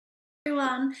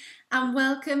everyone, and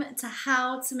welcome to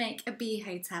How to Make a Bee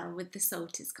Hotel with the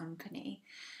Salters Company.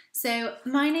 So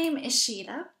my name is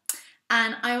Sheila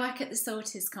and I work at the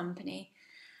Salters Company,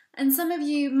 and some of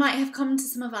you might have come to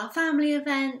some of our family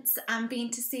events and been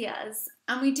to see us,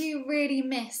 and we do really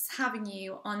miss having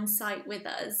you on site with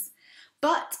us.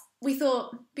 But we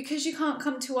thought, because you can't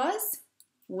come to us,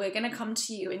 we're going to come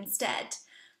to you instead.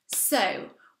 So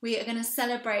we are going to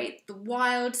celebrate the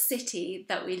wild city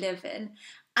that we live in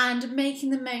and making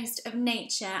the most of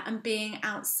nature and being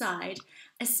outside,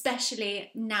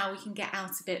 especially now we can get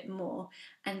out a bit more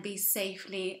and be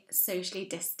safely socially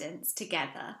distanced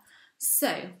together.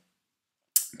 So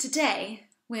today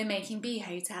we're making bee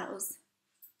hotels.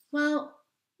 Well,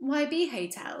 why bee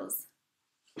hotels?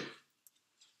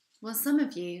 Well, some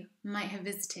of you might have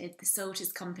visited the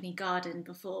Salters Company garden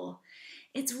before.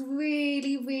 It's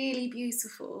really, really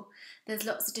beautiful. There's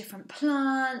lots of different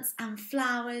plants and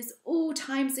flowers, all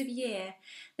times of year.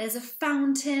 There's a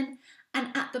fountain,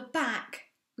 and at the back,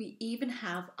 we even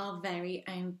have our very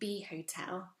own bee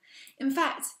hotel. In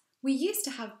fact, we used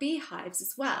to have beehives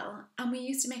as well, and we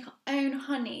used to make our own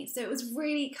honey, so it was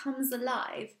really comes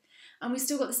alive. And we've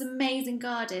still got this amazing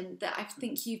garden that I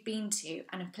think you've been to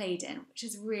and have played in, which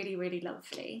is really, really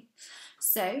lovely.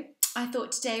 So I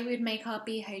thought today we'd make our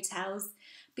bee hotels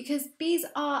because bees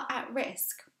are at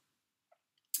risk.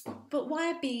 But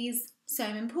why are bees so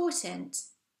important?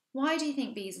 Why do you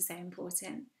think bees are so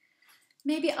important?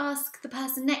 Maybe ask the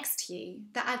person next to you,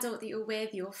 the adult that you're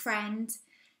with, your friend.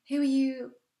 Who are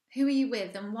you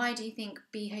with, and why do you think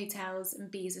bee hotels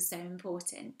and bees are so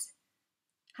important?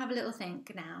 Have a little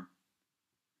think now.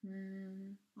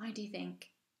 Why do you think?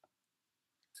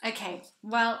 Okay,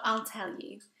 well, I'll tell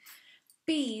you.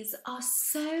 Bees are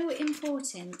so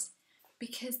important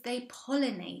because they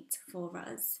pollinate for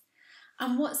us.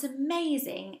 And what's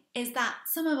amazing is that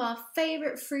some of our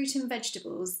favourite fruit and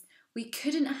vegetables we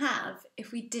couldn't have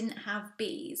if we didn't have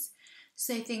bees.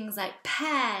 So things like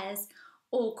pears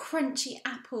or crunchy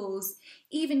apples,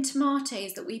 even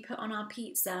tomatoes that we put on our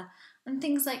pizza, and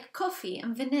things like coffee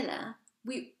and vanilla,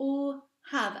 we all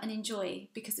have and enjoy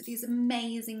because of these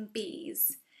amazing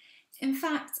bees. In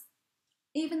fact,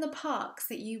 even the parks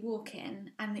that you walk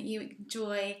in and that you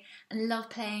enjoy and love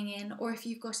playing in, or if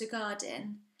you've got a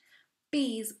garden,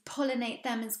 bees pollinate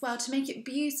them as well to make it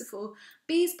beautiful.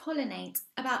 Bees pollinate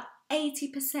about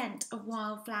 80% of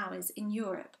wildflowers in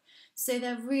Europe, so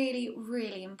they're really,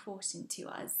 really important to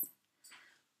us.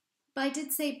 But I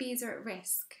did say bees are at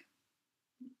risk.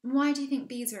 Why do you think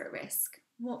bees are at risk?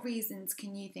 What reasons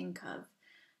can you think of?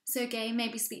 So again,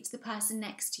 maybe speak to the person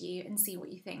next to you and see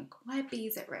what you think. Why are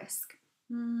bees at risk?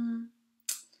 Why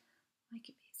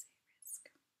could bees be at risk?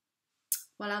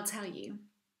 Well, I'll tell you.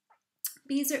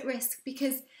 Bees are at risk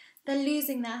because they're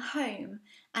losing their home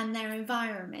and their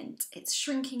environment. It's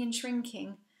shrinking and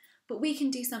shrinking. But we can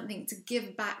do something to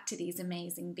give back to these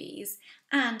amazing bees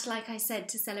and, like I said,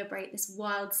 to celebrate this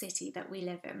wild city that we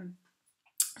live in.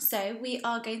 So we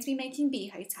are going to be making bee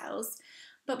hotels,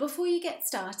 but before you get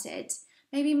started,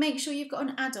 maybe make sure you've got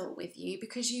an adult with you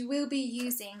because you will be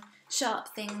using sharp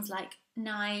things like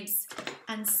knives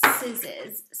and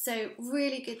scissors. So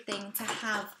really good thing to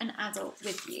have an adult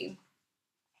with you.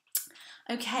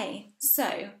 Okay,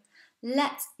 so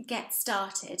let's get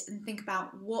started and think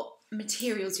about what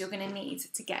materials you're going to need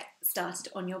to get started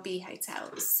on your bee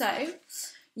hotel. So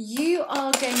you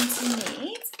are going to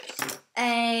need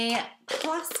a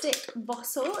plastic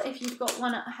bottle if you've got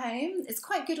one at home. It's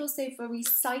quite good also for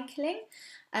recycling.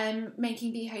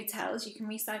 Making bee hotels, you can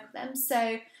recycle them.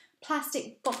 So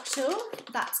plastic bottle,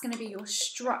 that's going to be your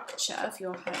structure of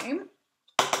your home.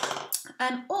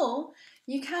 Or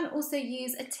you can also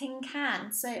use a tin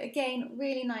can. So again,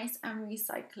 really nice and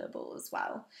recyclable as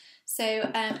well. So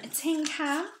a tin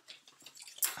can.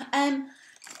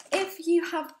 If you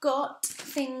have got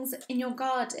things in your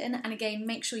garden, and again,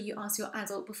 make sure you ask your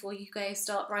adult before you go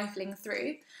start rifling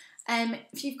through.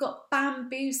 If you've got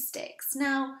bamboo sticks,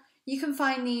 now you can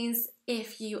find these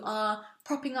if you are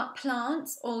propping up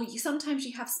plants, or sometimes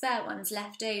you have spare ones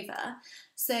left over.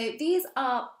 So these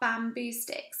are bamboo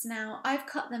sticks. Now I've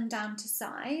cut them down to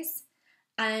size.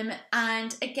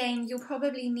 And again, you'll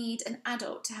probably need an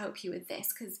adult to help you with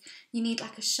this because you need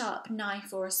like a sharp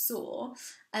knife or a saw.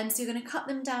 So you're going to cut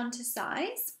them down to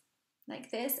size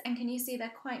like this. And can you see they're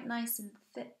quite nice and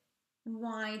thick,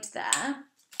 wide there.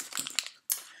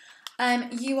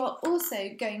 You are also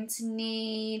going to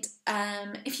need,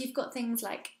 if you've got things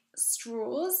like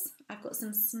straws, I've got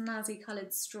some snazzy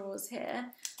coloured straws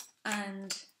here,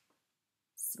 and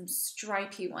some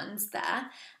stripy ones there.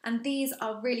 And these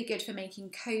are really good for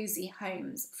making cozy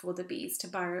homes for the bees to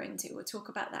burrow into. We'll talk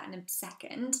about that in a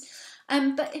second.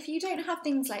 But if you don't have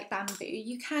things like bamboo,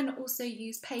 you can also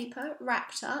use paper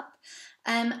wrapped up.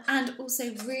 And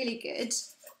also really good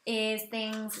is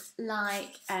things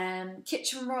like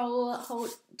kitchen roll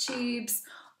tubes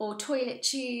or toilet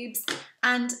tubes.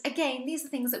 And again, these are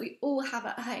things that we all have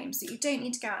at home, so you don't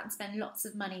need to go out and spend lots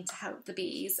of money to help the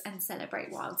bees and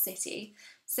celebrate Wild City.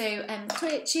 So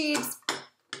toilet tubes,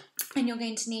 and you're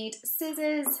going to need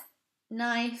scissors,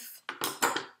 knife,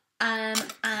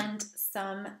 and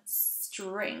some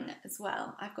string as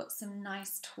well. I've got some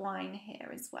nice twine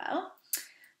here as well.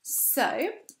 So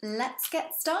let's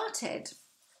get started.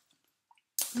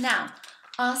 Now,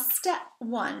 our step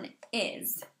one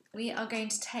is we are going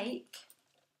to take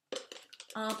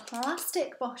our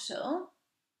plastic bottle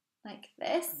like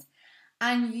this,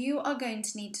 and you are going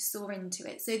to need to saw into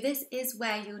it. So this is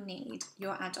where you'll need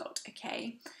your adult,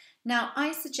 okay? Now,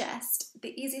 I suggest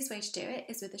the easiest way to do it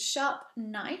is with a sharp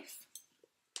knife,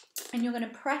 and you're going to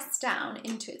press down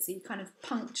into it so you kind of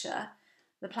puncture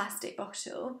the plastic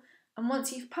bottle. And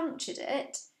once you've punctured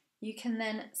it, you can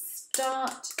then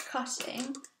start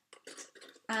cutting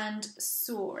and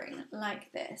sawing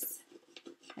like this.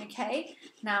 Okay,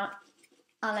 now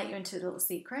I'll let you into a little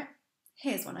secret.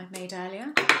 Here's one I've made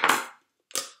earlier.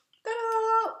 Ta-da!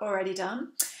 Already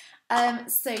done.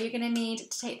 So you're going to need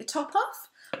to take the top off,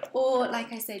 or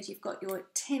like I said, you've got your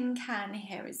tin can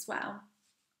here as well.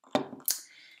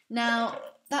 Now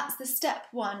that's the step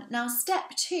one. Now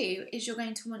step two is you're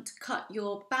going to want to cut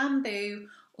your bamboo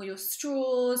or your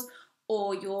straws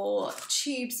or your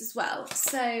tubes as well.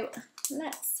 So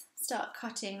let's start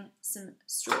cutting some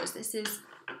straws. This is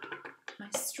my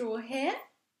straw here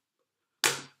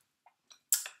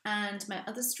and my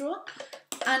other straw,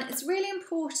 and it's really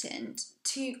important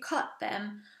to cut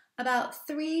them about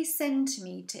 3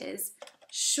 centimetres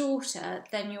shorter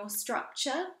than your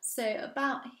structure, so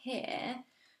about here,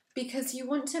 because you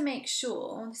want to make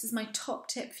sure, this is my top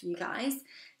tip for you guys,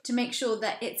 to make sure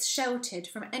that it's sheltered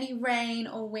from any rain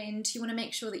or wind. You want to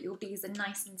make sure that your bees are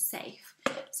nice and safe.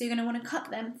 So you're going to want to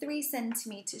cut them 3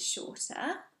 centimetres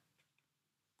shorter.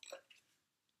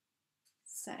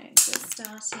 So just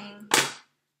starting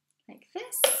like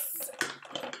this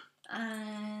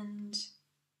and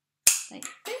like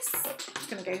this. It's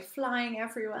going to go flying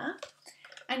everywhere.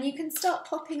 And you can start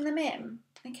popping them in.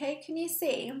 Okay, can you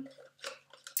see?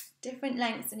 Different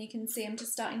lengths, and you can see I'm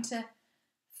just starting to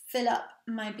fill up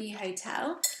my bee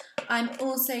hotel. I'm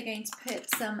also going to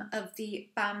put some of the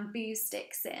bamboo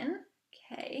sticks in.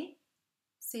 Okay,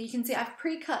 so you can see I've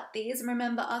pre-cut these, and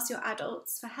remember, ask your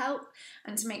adults for help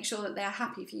and to make sure that they are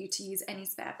happy for you to use any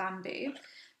spare bamboo.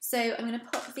 So I'm going to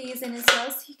pop these in as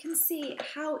well, so you can see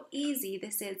how easy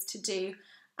this is to do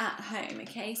at home.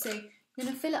 Okay, so you're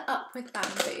going to fill it up with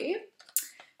bamboo.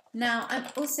 Now I'm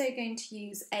also going to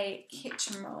use a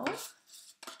kitchen roll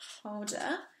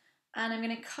holder, and I'm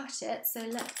going to cut it, so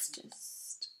let's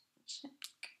just check.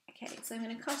 Okay, so I'm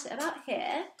going to cut it about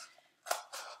here.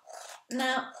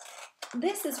 Now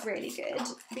this is really good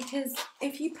because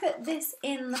if you put this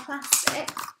in the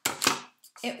plastic,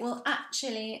 it will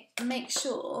actually make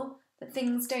sure that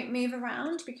things don't move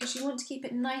around, because you want to keep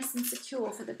it nice and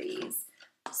secure for the bees.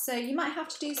 So you might have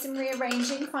to do some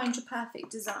rearranging, find your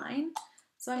perfect design.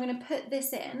 So I'm going to put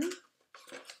this in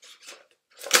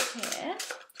here.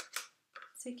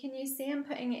 So can you see I'm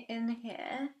putting it in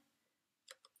here?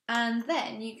 And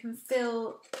then you can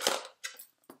fill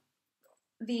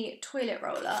the toilet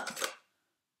roll up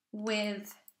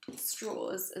with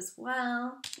straws as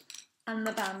well, and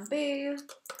the bamboo.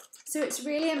 So it's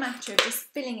really a matter of just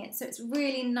filling it so it's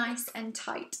really nice and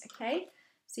tight, okay?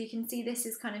 So you can see this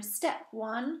is kind of step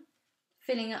one,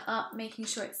 filling it up, making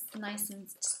sure it's nice and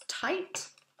tight.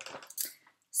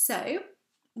 So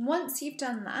once you've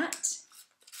done that,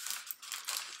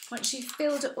 once you've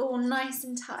filled it all nice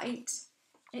and tight,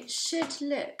 it should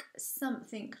look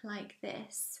something like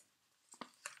this.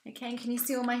 Okay, can you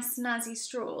see all my snazzy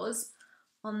straws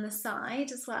on the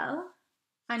side as well?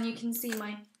 And you can see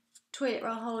my toilet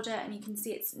roll holder, and you can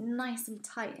see it's nice and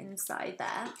tight inside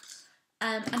there.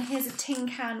 And here's a tin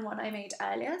can one I made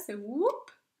earlier, so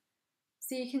whoop.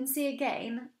 So you can see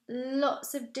again,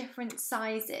 lots of different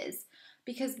sizes,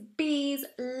 because bees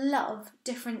love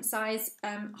different size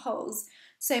holes.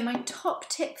 So my top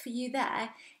tip for you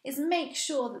there is make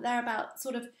sure that they're about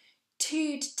sort of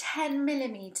 2 to 10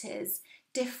 millimetres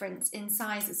difference in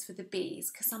sizes for the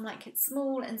bees, because some like it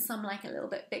small and some like a little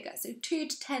bit bigger. So 2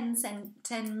 to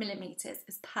 10 millimeters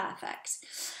is perfect.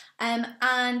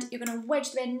 And you're going to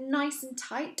wedge them in nice and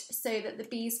tight so that the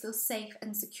bees feel safe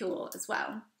and secure as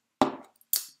well.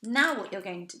 Now what you're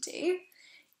going to do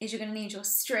is you're going to need your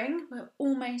string. We're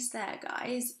almost there,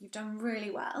 guys. You've done really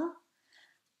well.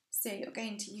 So you're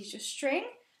going to use your string,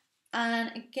 and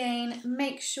again,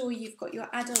 make sure you've got your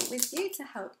adult with you to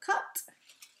help cut.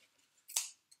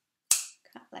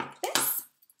 Cut like this,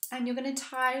 and you're going to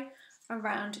tie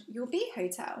around your bee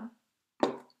hotel.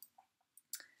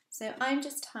 So I'm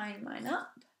just tying mine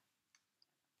up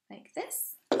like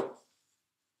this.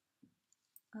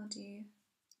 I'll do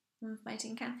one with my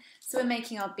tin can. So we're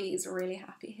making our bees really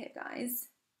happy here, guys.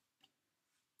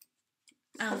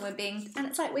 And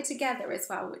it's like we're together as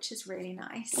well, which is really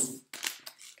nice,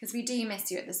 because we do miss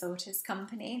you at the Salters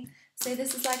Company. So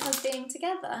this is like us being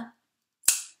together.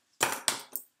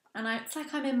 And it's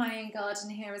like I'm in my own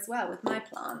garden here as well with my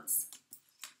plants.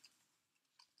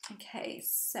 Okay,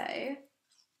 so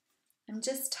I'm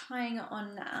just tying it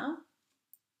on now.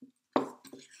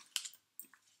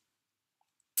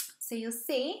 So you'll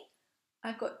see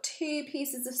I've got 2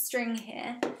 pieces of string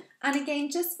here. And again,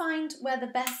 just find where the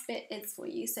best bit is for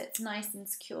you so it's nice and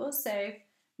secure. So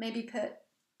maybe put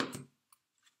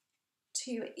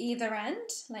 2 at either end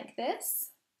like this.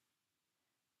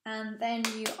 And then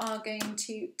you are going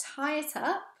to tie it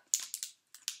up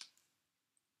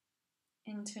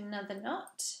into another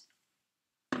knot.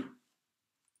 Tie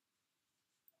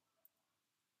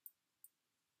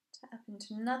up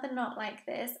into another knot like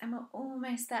this, and we're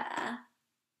almost there.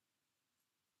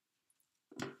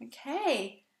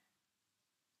 Okay,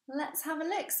 let's have a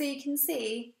look. So you can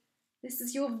see this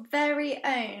is your very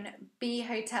own bee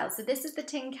hotel. So this is the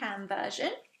tin can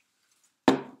version.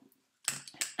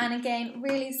 And again,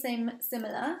 really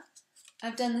similar.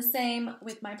 I've done the same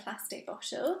with my plastic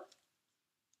bottle.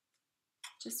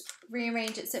 Just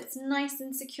rearrange it so it's nice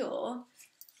and secure.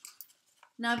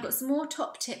 Now I've got some more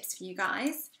top tips for you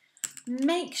guys.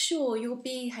 Make sure your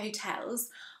bee hotels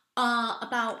are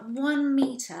about 1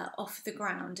 metre off the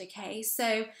ground, okay?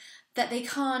 So that they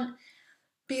can't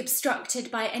be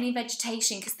obstructed by any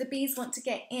vegetation, because the bees want to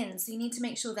get in. So you need to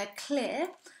make sure they're clear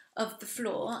of the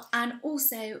floor, and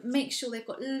also make sure they've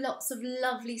got lots of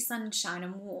lovely sunshine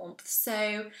and warmth.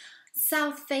 So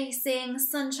south facing,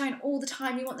 sunshine all the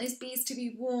time. You want those bees to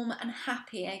be warm and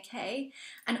happy, okay?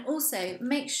 And also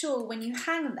make sure when you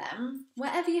hang them,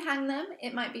 wherever you hang them,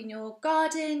 it might be in your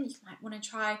garden, you might want to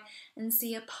try and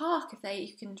see a park if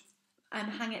you can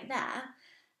hang it there.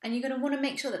 And you're going to want to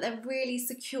make sure that they're really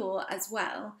secure as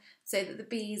well, so that the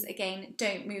bees, again,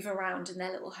 don't move around in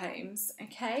their little homes,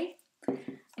 okay?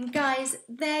 And guys,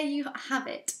 there you have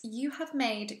it. You have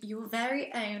made your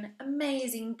very own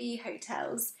amazing bee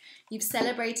hotels. You've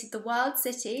celebrated the Wild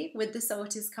City with the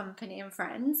Salters Company and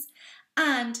friends,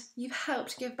 and you've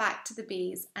helped give back to the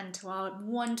bees and to our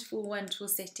wonderful, wonderful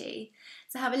city.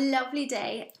 So have a lovely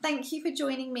day. Thank you for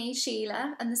joining me,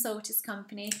 Sheila, and the Salters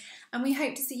Company, and we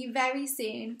hope to see you very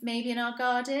soon, maybe in our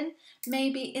garden,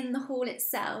 maybe in the hall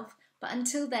itself. But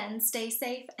until then, stay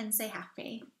safe and stay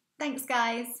happy. Thanks,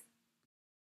 guys.